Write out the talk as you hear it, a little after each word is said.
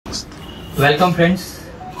Welcome friends.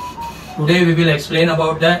 Today we will explain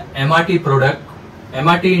about the MRT product.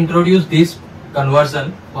 MRT introduced this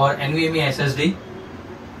conversion for NVMe SSD.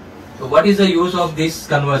 So what is the use of this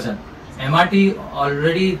conversion? MRT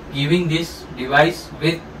already giving this device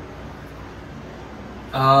with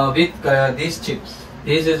these chips.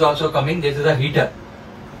 This is also coming. This is a heater.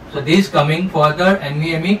 So this coming for the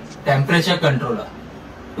NVMe temperature controller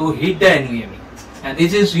to heat the NVMe, and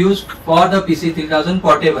this is used for the PC3000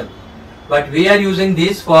 portable. But we are using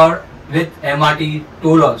this for with MRT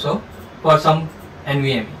tool also for some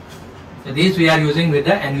NVMe. So this we are using with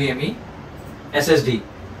the NVMe SSD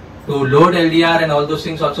to load LDR and all those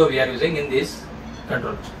things also we are using in this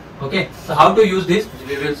controller. Okay, so how to use this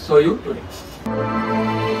we will show you today.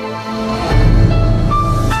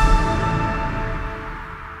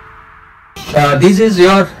 This is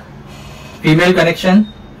your female connection,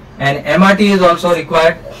 and MRT is also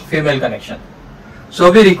required female connection. So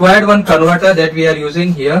we required one converter that we are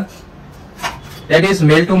using here, that is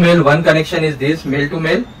male to male. One connection is this male to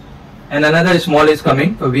male, and another small is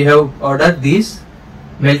coming. So we have ordered this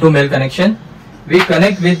male to male connection. We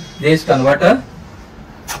connect with this converter,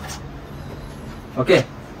 okay,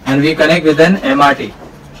 and we connect with an MRT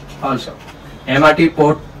also, MRT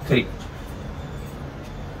port 3,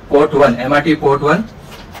 port 1, MRT port 1.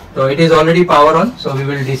 So it is already power on, so we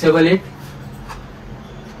will disable it.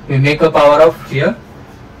 We make a power off here.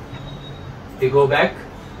 We go back.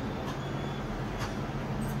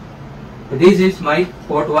 This is my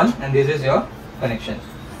port 1 and this is your connection.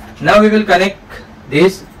 Now we will connect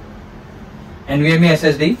this NVMe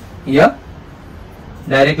SSD here,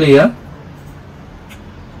 directly here,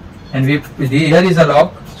 and here is a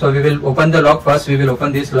lock. So we will open the lock first. We will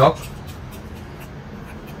open this lock.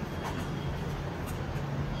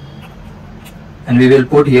 And we will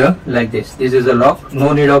put here like this. This is a lock,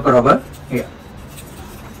 no need of rubber here.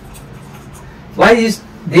 Why is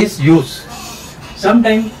this used?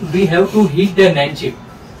 Sometimes we have to heat the NAND chip.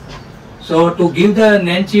 So to give the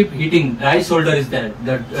NAND chip heating, dry solder is there.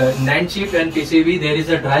 The NAND chip and PCB, there is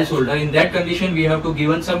a dry solder. In that condition we have to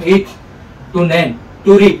give some heat to NAND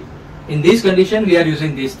to read. In this condition we are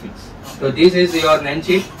using these things. So this is your NAND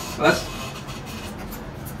chip first,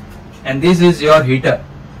 and this is your heater.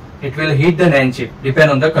 It will heat the NAND chip,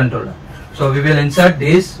 depend on the controller. So we will insert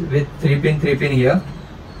this with 3 pin here,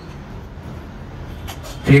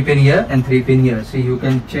 3 pin here and 3 pin here. See, you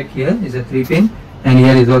can check, here is a 3 pin and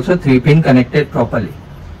here is also 3 pin connected properly.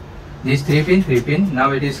 This 3 pin,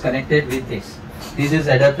 now it is connected with this. This is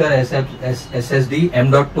adapter SSD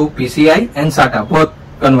M.2 PCI and SATA, both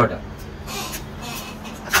converter.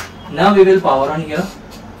 Now we will power on here.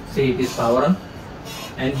 See, it is power on,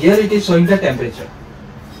 and here it is showing the temperature.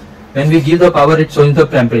 When we give the power, it shows the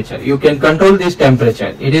temperature. You can control this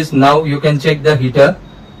temperature. It is now, you can check the heater.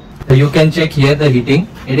 You can check here the heating.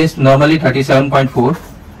 It is normally 37.4.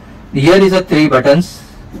 Here is a 3 buttons.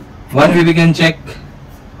 One we can check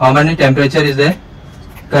how many temperature is there.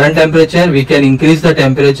 Current temperature, we can increase the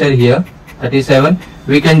temperature here, 37.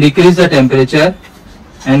 We can decrease the temperature,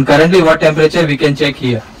 and currently what temperature we can check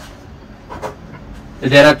here.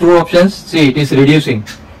 There are 2 options. See, it is reducing.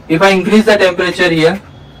 If I increase the temperature here,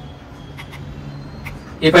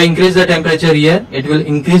 it will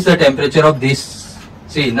increase the temperature of this.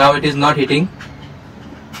 See, now it is not heating.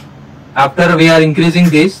 After we are increasing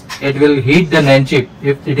this, it will heat the NAND chip.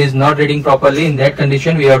 If it is not reading properly, in that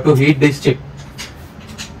condition we have to heat this chip.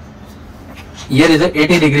 Here is a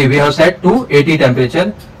 80 degree. We have set to 80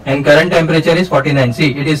 temperature, and current temperature is 49.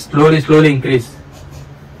 See, it is slowly increase.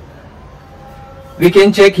 We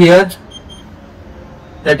can check here.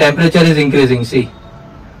 The temperature is increasing. See.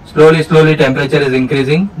 Slowly temperature is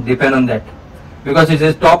increasing, depend on that, because it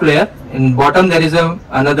is top layer. In bottom there is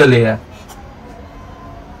another layer.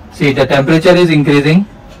 See, the temperature is increasing,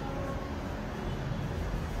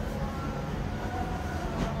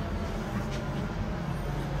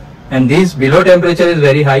 and this below temperature is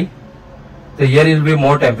very high, so here will be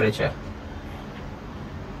more temperature.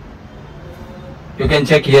 You can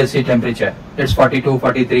check here, see temperature, it's 42,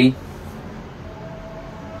 43.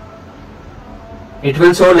 It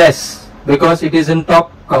will show less because it is in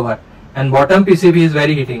top cover, and bottom PCB is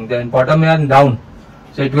very heating, then bottom and down,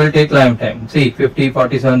 so it will take long time. See, 50,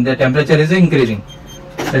 47, the temperature is increasing.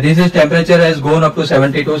 So this is temperature has gone up to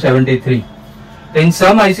 72, 73. In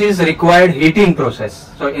some ICs required heating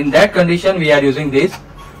process, so in that condition we are using this.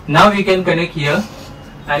 Now we can connect here,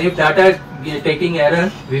 and if data taking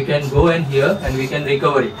error, we can go in here and we can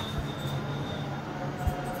recover it.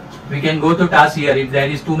 We can go to task here. If there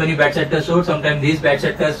is too many bad sectors stored, sometimes these bad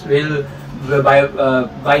sectors will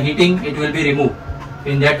by heating it will be removed.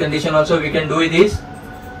 In that condition also we can do this.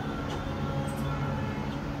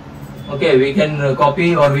 Okay, we can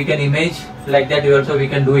copy or we can image like that also we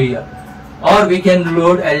can do here, or we can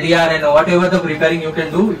load LDR and whatever the preparing you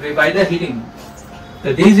can do by the heating.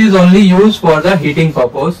 So this is only used for the heating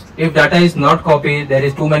purpose. If data is not copied, there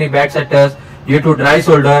is too many bad sectors due to dry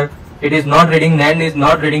solder, it is not reading, NAND is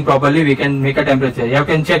not reading properly, we can make a temperature. You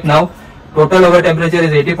can check now, total our temperature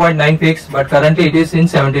is 80.9 fixed, but currently it is in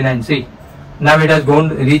 79 C. Now it has gone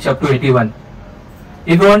reach up to 81.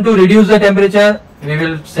 If you want to reduce the temperature, we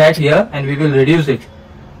will set here and we will reduce it.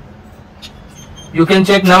 You can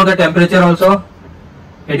check now the temperature also,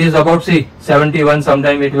 it is about 71,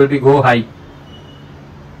 sometime it will be go high,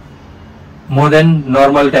 more than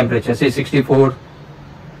normal temperature, say 64.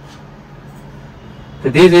 So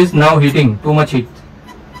this is now heating, too much heat.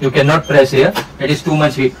 You cannot press here, it is too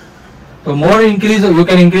much heat. So more increase, you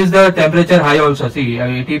can increase the temperature high also, see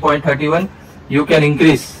 80.31, you can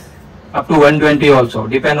increase up to 120 also,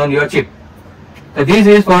 depend on your chip. So this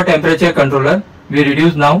is for temperature controller, we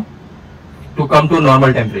reduce now to come to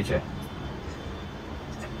normal temperature.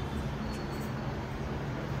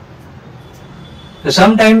 So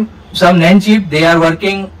sometimes some NAND chip they are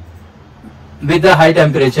working with the high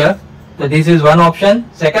temperature. So this is one option.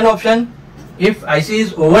 Second option, if IC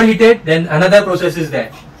is overheated, then another process is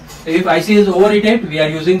there. So if IC is overheated, we are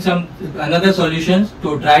using some another solutions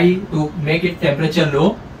to try to make it temperature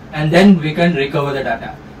low, and then we can recover the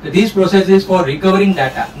data. So this process is for recovering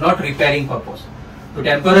data, not repairing purpose. So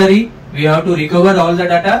temporary, we have to recover all the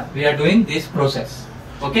data, we are doing this process.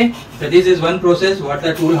 Okay, so this is one process, what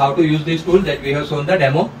the tool, how to use this tool that we have shown the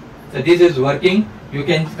demo. So this is working, you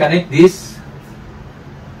can connect this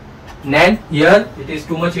NAND here, it is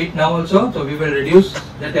too much heat now also, so we will reduce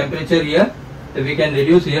the temperature here. So we can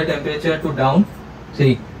reduce here temperature to down,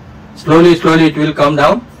 see, slowly it will come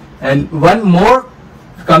down. And one more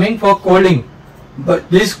coming for cooling, but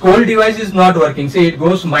this cold device is not working, see it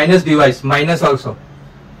goes minus device, minus also.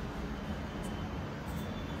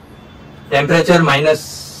 Temperature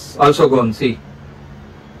minus also gone, see.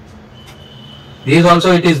 This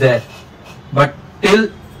also it is there, but till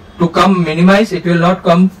to come minimize, it will not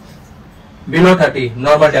come below 30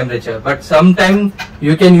 normal temperature, but sometime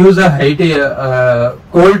you can use a heat,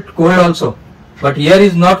 cold also, but here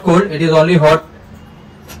is not cold, it is only hot.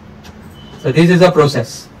 So this is a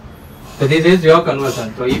process. So this is your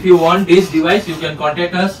conversion. So if you want this device, you can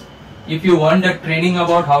contact us. If you want the training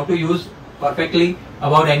about how to use perfectly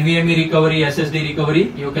about NVMe recovery, SSD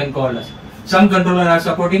recovery, you can call us. Some controllers are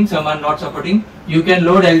supporting, some are not supporting. You can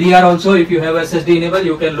load LDR also. If you have SSD enabled,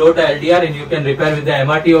 you can load the LDR and you can repair with the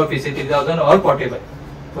MRT or PC3000 or portable.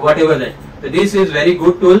 So whatever that. So this is very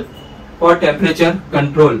good tool for temperature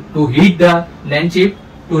control to heat the NAND chip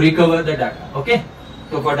to recover the data. Okay.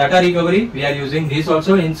 So for data recovery, we are using this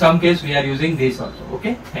also. In some case, we are using this also.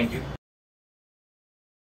 Okay. Thank you.